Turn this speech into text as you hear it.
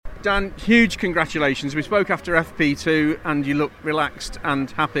Dan, huge congratulations. We spoke after FP2 and you look relaxed and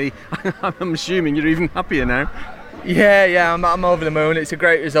happy. I'm assuming you're even happier now. Yeah, I'm over the moon. It's a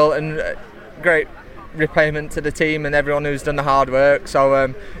great result and great repayment to the team and everyone who's done the hard work.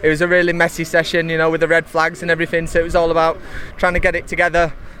 So it was a really messy session, with the red flags and everything. So it was all about trying to get it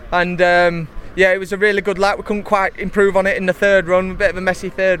together. And it was a really good lap. We couldn't quite improve on it in the third run. A bit of a messy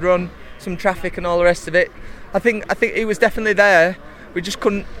third run, some traffic and all the rest of it. I think it was definitely there. We just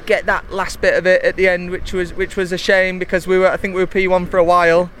couldn't get that last bit of it at the end, which was a shame because we were P1 for a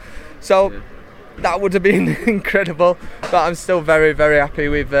while. So that would have been incredible. But I'm still very, very happy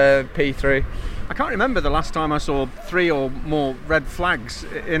with P3. I can't remember the last time I saw 3 or more red flags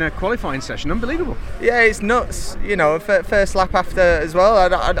in a qualifying session. Unbelievable. Yeah, it's nuts. First lap after as well.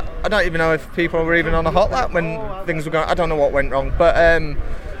 I don't even know if people were even on a hot lap when things were going. I don't know what went wrong, but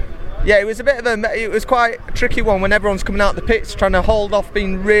it was it was quite a tricky one when everyone's coming out the pits trying to hold off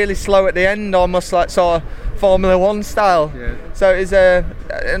being really slow at the end, almost like sort of Formula 1 style. Yeah. So it was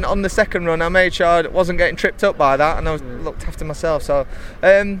and on the second run I made sure I wasn't getting tripped up by that and I looked after myself. So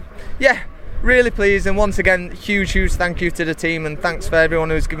really pleased, and once again huge thank you to the team and thanks for everyone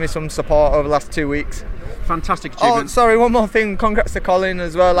who's given me some support over the last 2 weeks. Fantastic achievement. Oh, sorry, one more thing, congrats to Colin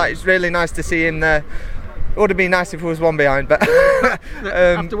as well. It's really nice to see him there. It would have been nice if it was one behind, but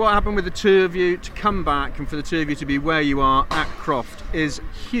after what happened with the two of you, to come back and for the two of you to be where you are at Croft is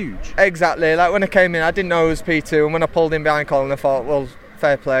huge. Exactly. Like when I came in, I didn't know it was P2, and when I pulled in behind Colin, I thought, well,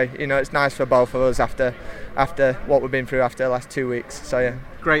 fair play. It's nice for both of us after what we've been through after the last 2 weeks. So yeah.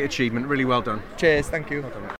 Great achievement. Really well done. Cheers. Thank you. Well done.